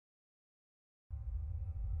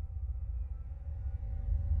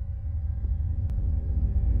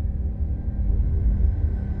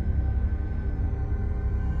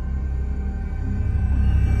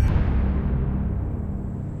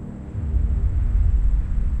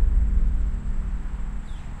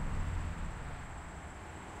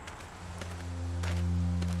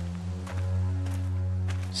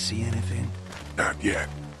see anything? Not yet.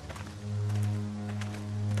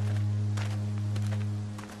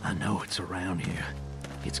 I know it's around here.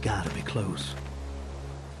 It's gotta be close.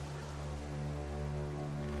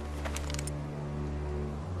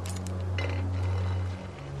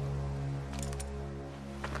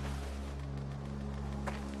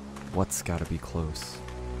 What's gotta be close?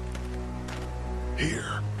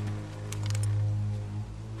 Here.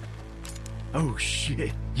 Oh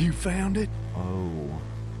shit, you found it? Oh.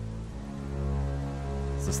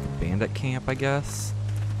 Is this the bandit camp, I guess?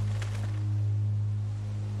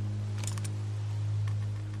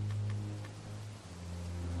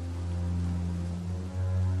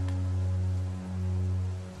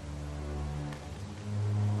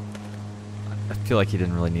 I feel like he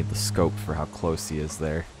didn't really need the scope for how close he is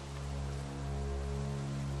there.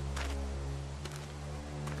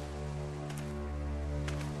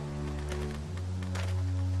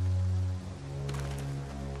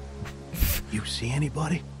 You see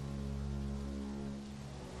anybody?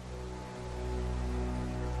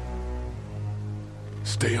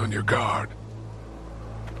 Stay on your guard.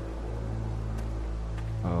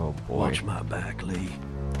 Oh boy. Watch my back, Lee.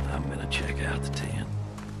 I'm gonna check out the tent.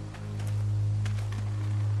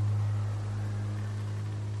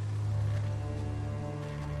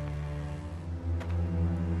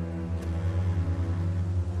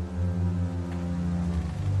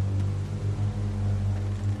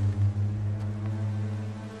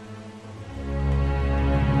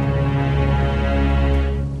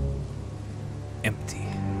 Empty.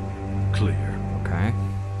 Clear. Okay.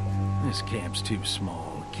 This camp's too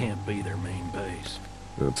small. It can't be their main base.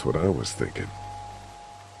 That's what I was thinking.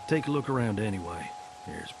 Take a look around anyway.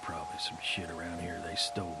 There's probably some shit around here they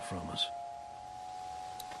stole from us.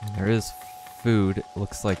 There is food. It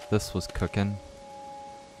looks like this was cooking.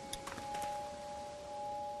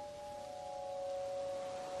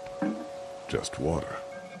 Just water.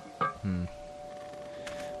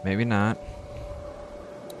 Maybe not.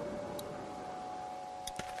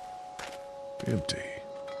 Empty.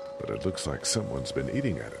 But it looks like someone's been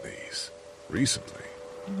eating out of these. Recently.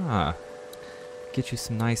 Ah. Get you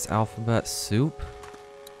some nice alphabet soup.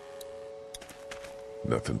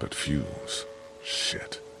 Nothing but fumes.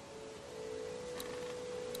 Shit.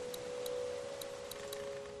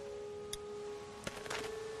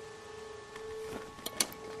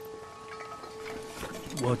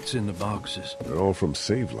 What's in the boxes? They're all from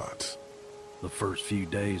save lots. The first few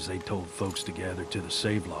days they told folks to gather to the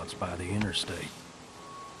save lots by the interstate.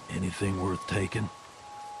 Anything worth taking?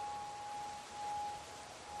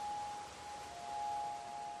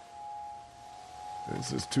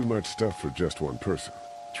 This is too much stuff for just one person.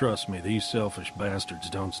 Trust me, these selfish bastards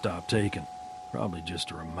don't stop taking. Probably just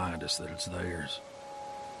to remind us that it's theirs.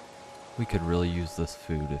 We could really use this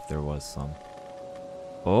food if there was some.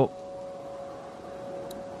 Oh.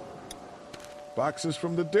 Boxes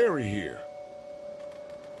from the dairy here.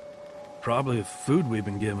 Probably the food we've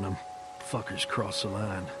been giving them. Fuckers cross the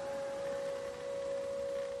line.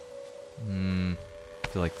 I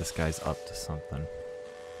feel like this guy's up to something.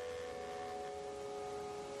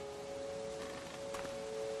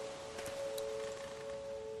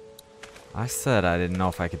 I said I didn't know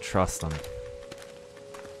if I could trust him.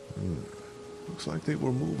 Looks like they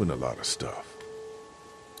were moving a lot of stuff.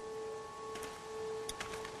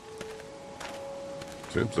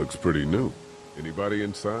 Tent looks pretty new. Anybody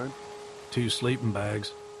inside? 2 sleeping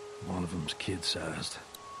bags. One of them's kid-sized.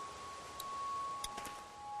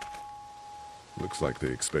 Looks like they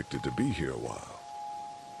expected to be here a while.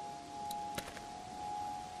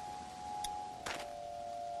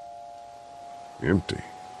 Empty.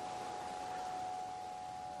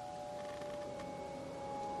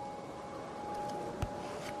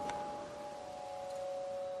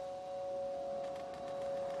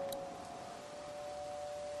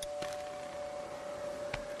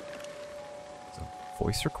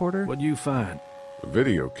 Voice recorder? What'd you find? A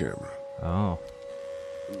video camera. Oh.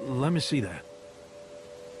 Let me see that.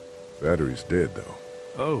 Battery's dead, though.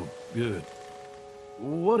 Oh, good.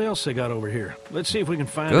 What else they got over here? Let's see if we can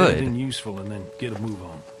find Good. anything useful and then get a move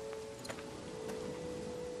on.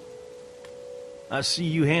 I see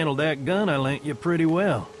you handled that gun I lent you pretty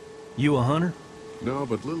well. You a hunter? No,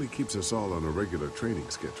 but Lily keeps us all on a regular training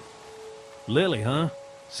schedule. Lily, huh?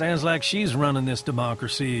 Sounds like she's running this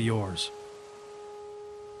democracy of yours.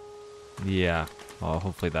 Yeah. Well,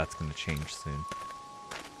 hopefully that's going to change soon.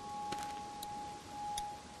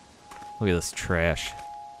 Look at this trash.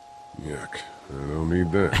 Yuck. I don't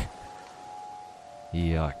need that.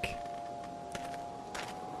 Yuck.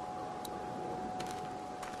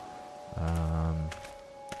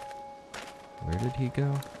 Where did he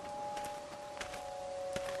go?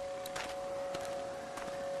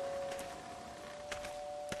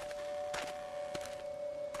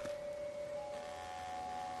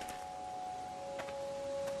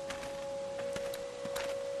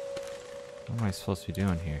 What am I supposed to be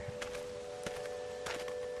doing here?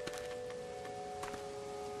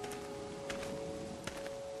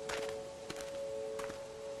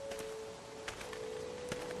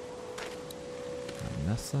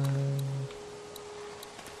 Nessa.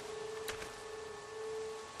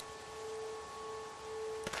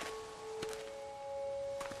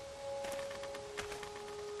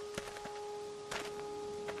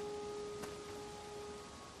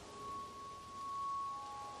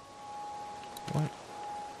 What?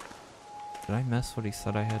 Did I miss what he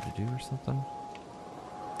said I had to do or something?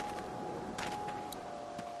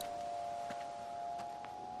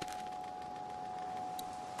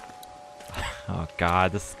 Oh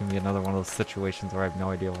god, this is gonna be another one of those situations where I have no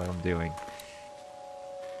idea what I'm doing.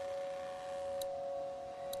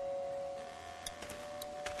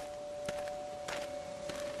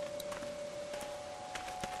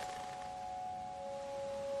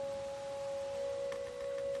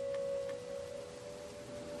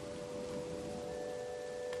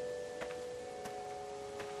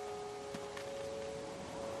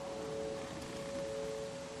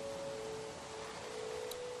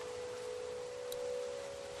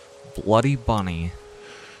 Bloody bunny.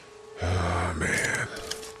 Oh, man.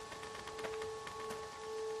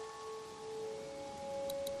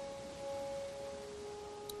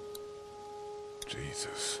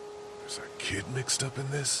 Jesus. There's a kid mixed up in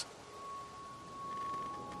this?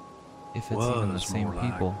 If it's even the Was same more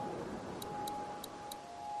like. people.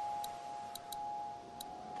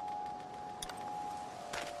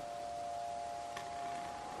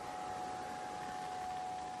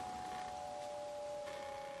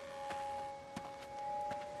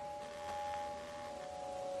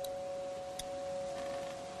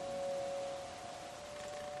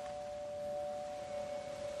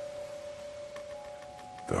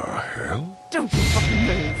 The hell? Don't you fucking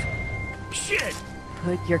move. Shit!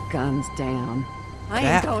 Put your guns down. I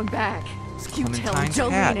That ain't going back. You tell Clementine's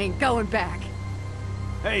Jolene hat. ain't going back.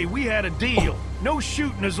 Hey, we had a deal. No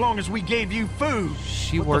shooting as long as we gave you food.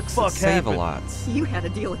 She What the works fuck at happened? Save-A-Lots. You had a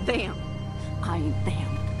deal with them. I ain't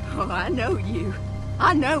them. Oh, I know you.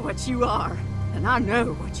 I know what you are. And I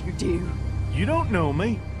know what you do. You don't know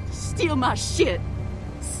me. Steal my shit.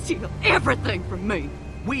 Steal everything from me.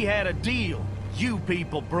 We had a deal. You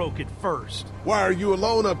people broke it first. Why are you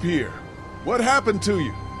alone up here? What happened to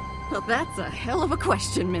you? Well, that's a hell of a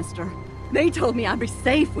question, mister. They told me I'd be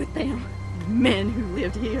safe with them. Men who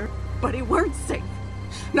lived here. But it weren't safe.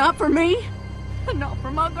 Not for me. And not for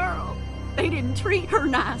my girl. They didn't treat her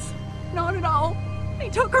nice. Not at all. They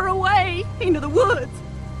took her away into the woods.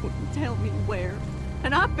 Wouldn't tell me where.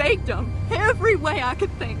 And I begged them every way I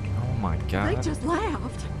could think. Oh my god. They just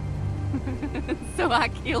laughed. So I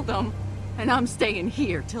killed them. And I'm staying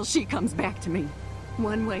here till she comes back to me.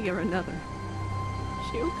 One way or another.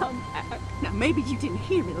 She'll come back. Now, maybe you didn't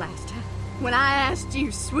hear me last time. When I asked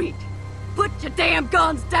you, sweet, put your damn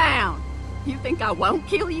guns down. You think I won't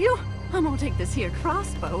kill you? I'm gonna take this here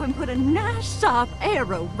crossbow and put a nice sharp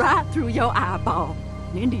arrow right through your eyeball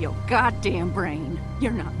and into your goddamn brain.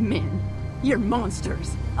 You're not men. You're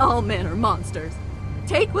monsters. All men are monsters.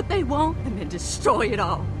 Take what they want and then destroy it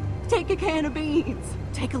all. Take a can of beans.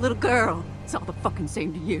 Take a little girl. It's all the fucking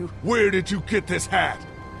same to you. Where did you get this hat?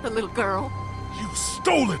 The little girl. You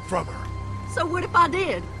stole it from her. So what if I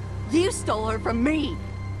did? You stole her from me.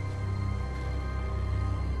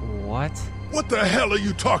 What? What the hell are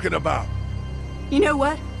you talking about? You know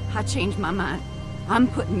what? I changed my mind. I'm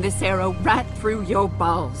putting this arrow right through your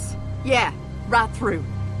balls. Yeah, right through.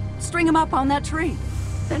 String them up on that tree.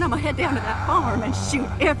 Then I'm gonna head down to that farm and shoot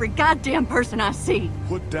every goddamn person I see.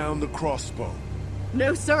 Put down the crossbow.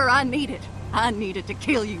 No, sir, I need it. I need it to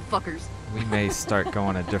kill you fuckers. We may start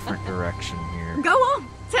going a different direction here. Go on.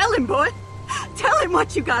 Tell him, boy. Tell him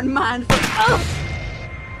what you got in mind for... Oh!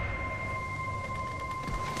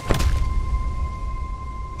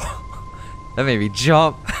 That made me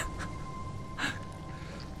jump.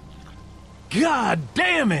 God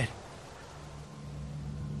damn it!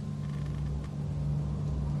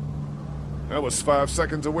 I was 5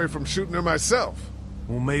 seconds away from shooting her myself.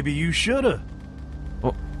 Well, maybe you shoulda.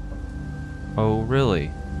 Oh, oh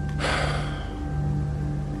really?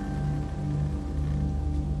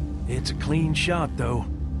 It's a clean shot, though.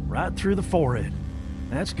 Right through the forehead.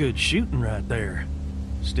 That's good shooting right there.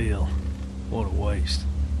 Still, what a waste.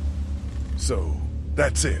 So,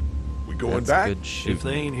 that's it. We going That's back? good shooting. If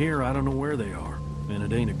they ain't here, I don't know where they are. And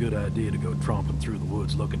it ain't a good idea to go tromping through the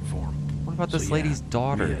woods looking for them. What about this lady's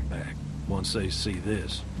daughter? We head back. Once they see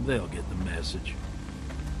this, they'll get the message.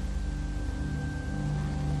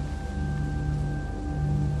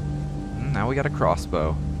 Now we got a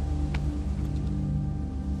crossbow.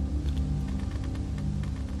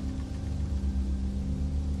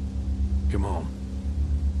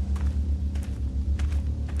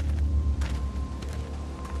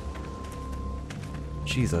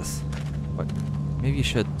 Jesus. What? Maybe you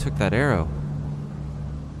should have took that arrow.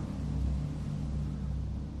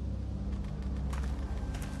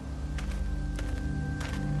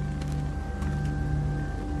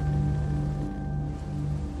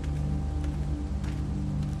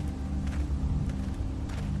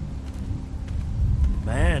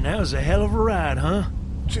 Man, that was a hell of a ride, huh?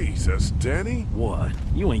 Jesus, Danny. What?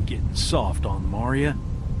 You ain't getting soft on them, are ya?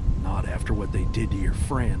 Not after what they did to your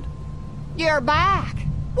friend. You're back.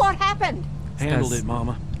 What happened? Handled guy's it,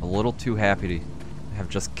 Mama. A little too happy to have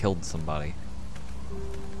just killed somebody.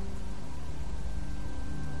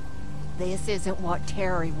 This isn't what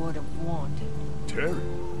Terry would have wanted. Terry?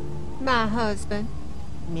 My husband.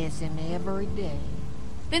 Miss him every day.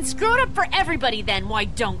 Then screw it up for everybody then, why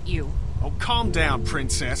don't you? Oh, calm down,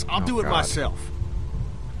 Princess. I'll do it God. myself.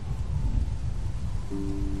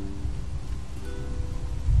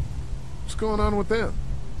 What's going on with them?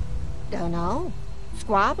 Dunno.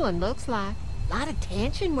 Squabbling, looks like. Lot of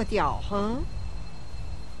tension with y'all, huh?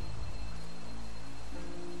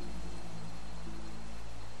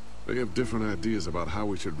 They have different ideas about how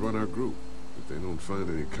we should run our group. If they don't find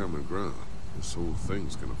any common ground, this whole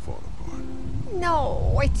thing's gonna fall apart.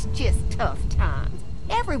 No, it's just tough times.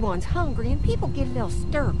 Everyone's hungry and people get a little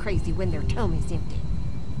stir-crazy when their tummy's empty.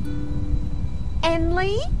 And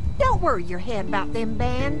Lee, don't worry your head about them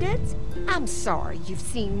bandits. I'm sorry you've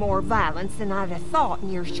seen more violence than I'd have thought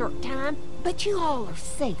in your short time, but you all are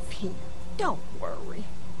safe here. Don't worry.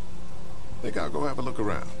 Think I'll go have a look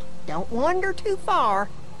around. Don't wander too far.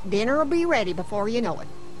 Dinner'll be ready before you know it.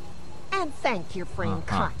 And thank your friend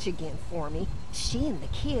Koch again for me. She and the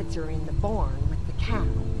kids are in the barn with the cow.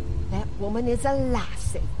 That woman is a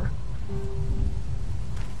lifesaver.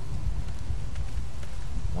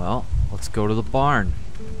 Well, let's go to the barn.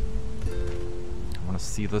 I want to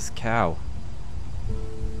see this cow.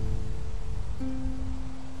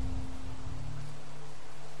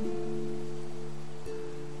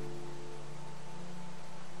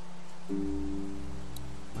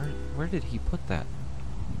 Where did he put that?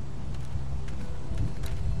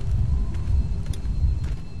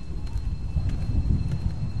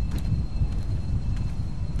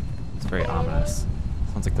 It's very ominous.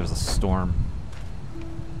 Sounds like there's a storm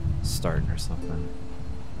starting or something.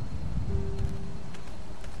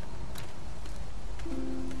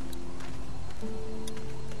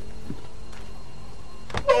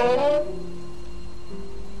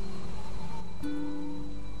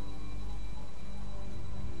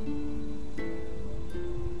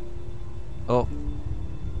 Oh.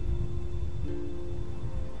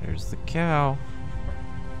 There's the cow.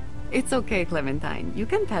 It's okay, Clementine. You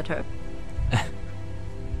can pet her.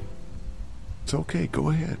 It's okay, go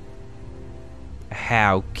ahead.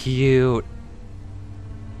 How cute.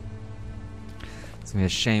 It's gonna be a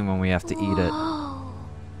shame when we have to eat it. Oh.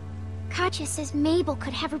 Katja says Mabel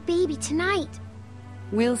could have her baby tonight.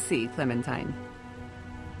 We'll see, Clementine.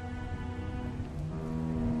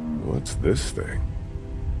 What's this thing?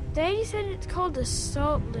 Daddy said it's called a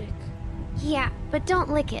salt lick. Yeah, but don't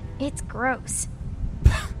lick it. It's gross.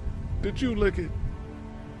 Did you lick it?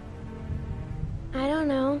 I don't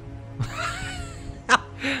know.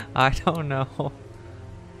 I don't know.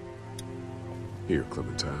 Here,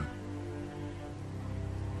 Clementine.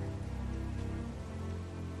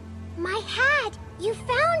 My hat! You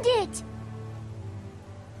found it!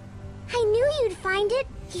 I knew you'd find it.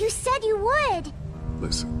 You said you would.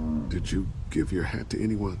 Listen, did you give your hat to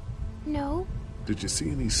anyone? No, Did you see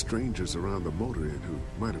any strangers around the motor inn who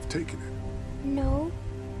might have taken it? no.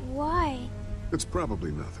 Why? It's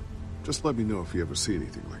probably nothing. Just let me know if you ever see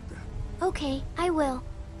anything like that. Okay, I will.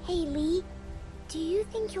 Hey, Lee. Do you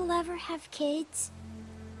think you'll ever have kids?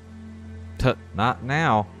 Not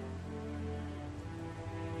now.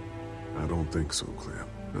 I don't think so, Clem.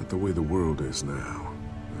 Not the way the world is now.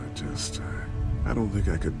 I don't think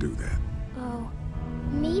I could do that. Oh,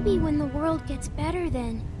 maybe when the world gets better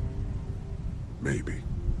then. Maybe.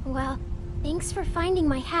 Well, thanks for finding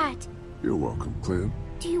my hat. You're welcome, Clem.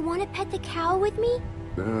 Do you want to pet the cow with me?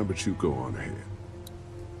 Nah, but you go on ahead.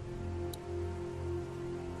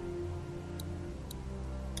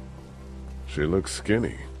 She looks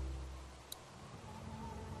skinny.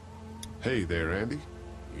 Hey there, Andy.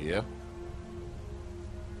 Yeah?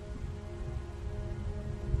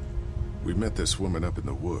 We met this woman up in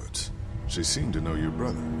the woods. She seemed to know your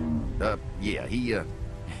brother. Yeah,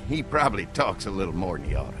 he probably talks a little more than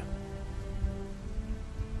he oughta.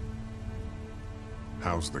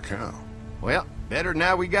 How's the cow? Well, better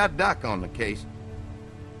now we got Doc on the case.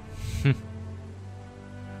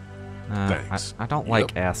 Thanks. I don't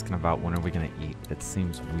like asking about when are we gonna eat. It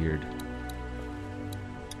seems weird.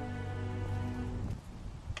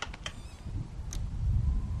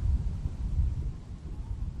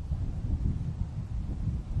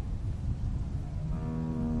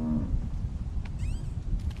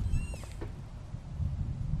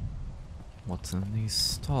 What's in these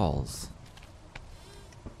stalls?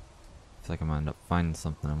 I feel like I'm gonna end up finding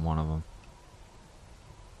something in one of them.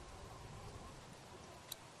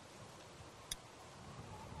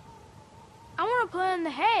 I want to play in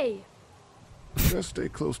the hay. Just stay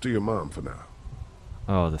close to your mom for now.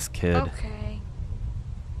 Oh, this kid. Okay.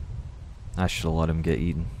 I should have let him get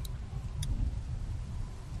eaten.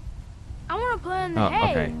 I want to play in the Oh,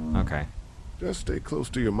 hay. okay, okay. Just stay close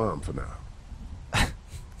to your mom for now.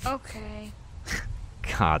 Okay.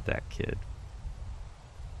 God, that kid.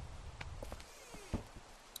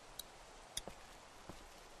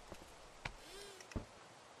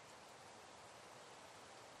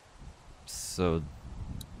 So,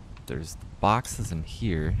 there's the boxes in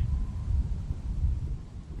here.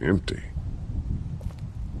 Empty.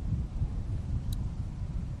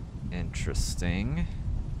 Interesting.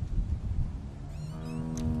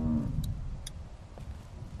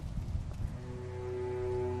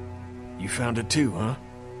 You found it too, huh?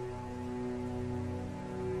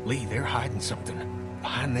 Lee, they're hiding something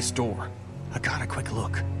behind this door. I got a quick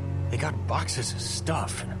look. They got boxes of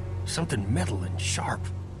stuff and something metal and sharp.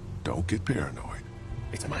 Don't get paranoid.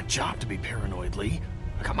 It's my job to be paranoid, Lee.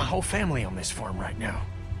 I got my whole family on this farm right now.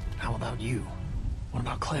 How about you? What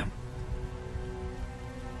about Clem?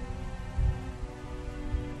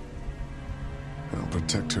 I'll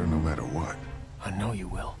protect her no matter what. I know you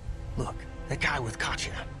will. Look, that guy with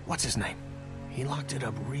Katya, what's his name? He locked it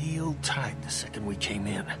up real tight the second we came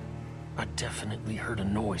in. I definitely heard a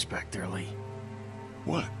noise back there, Lee.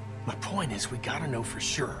 What? My point is, we gotta know for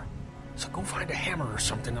sure. So go find a hammer or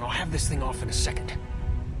something and I'll have this thing off in a second.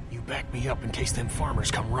 You back me up in case them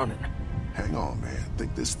farmers come running. Hang on, man.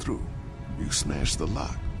 Think this through. You smashed the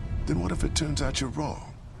lock. Then what if it turns out you're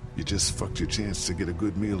wrong? You just fucked your chance to get a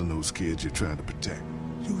good meal in those kids you're trying to protect.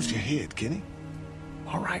 Use your head, Kenny.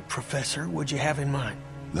 All right, Professor, what'd you have in mind?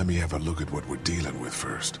 Let me have a look at what we're dealing with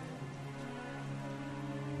first.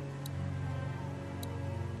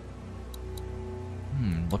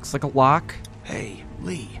 Looks like a lock. Hey,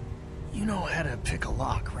 Lee, you know how to pick a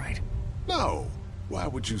lock, right? No. Why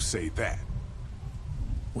would you say that?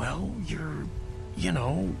 Well, you're, you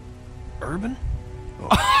know, urban?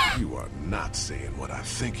 Oh, you are not saying what I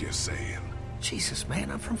think you're saying. Jesus, man,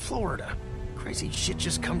 I'm from Florida. Crazy shit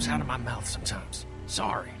just comes out of my mouth sometimes.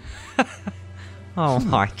 Sorry. Oh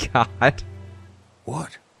my god.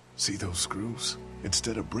 What? See those screws?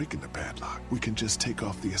 Instead of breaking the padlock, we can just take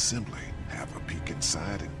off the assembly, have a peek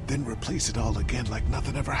inside, and then replace it all again like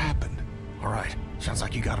nothing ever happened. All right, sounds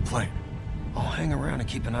like you got a plan. I'll hang around and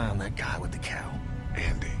keep an eye on that guy with the cow.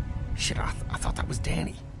 Andy. Shit, I thought that was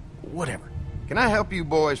Danny. Whatever. Can I help you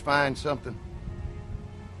boys find something?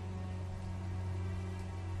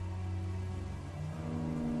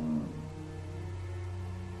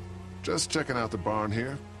 Just checking out the barn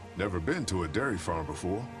here. Never been to a dairy farm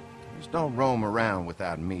before. Just don't roam around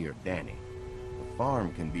without me or Danny. The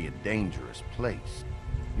farm can be a dangerous place.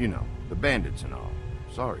 You know, the bandits and all.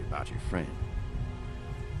 Sorry about your friend.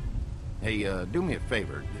 Hey, do me a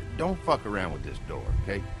favor. Don't fuck around with this door,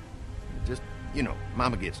 okay? Just, you know,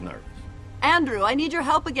 Mama gets nervous. Andrew, I need your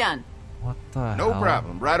help again. What the No hell?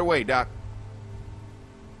 problem. Right away, Doc.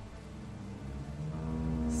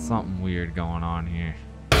 Something weird going on here.